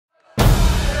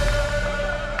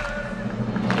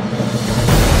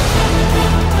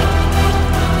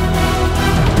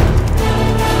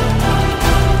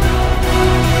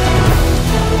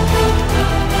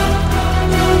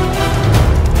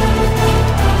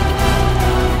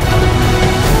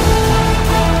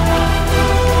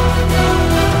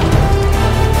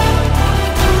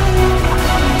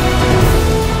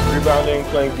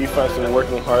defense and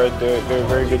working hard. They're a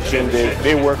very good team.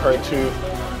 They work hard too.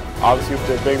 Obviously, with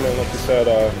their big men, like you said,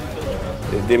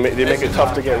 they make it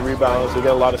tough to get rebounds. They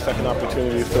get a lot of second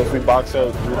opportunities. So if we box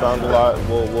out, rebound a lot,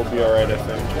 we'll be all right, I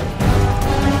think.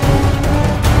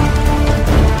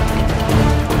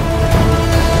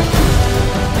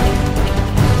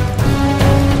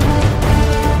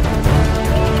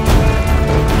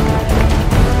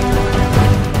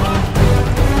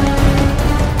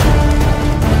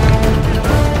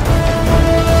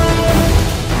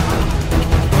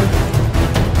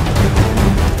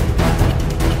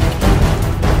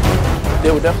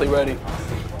 Yeah, we're definitely ready.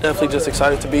 Definitely just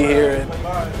excited to be here, and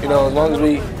you know, as long as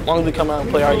we come out and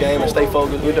play our game and stay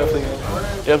focused, we're definitely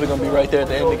gonna be right there at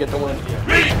the end to get the win.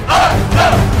 We are the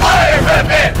Fire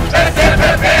Ribbon, the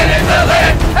Stanford man in the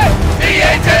land.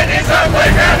 Hey, Dayton is our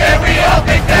playground, and we all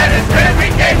think that it's grand.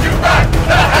 We came to rock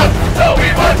the house, so we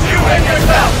want you and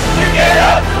yourself to get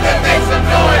up and make some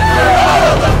noise for all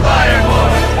of the Fire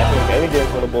boys. I think any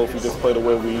game's winnable if we just play the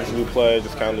way we usually play,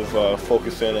 just kind of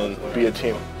focus in and be a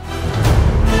team.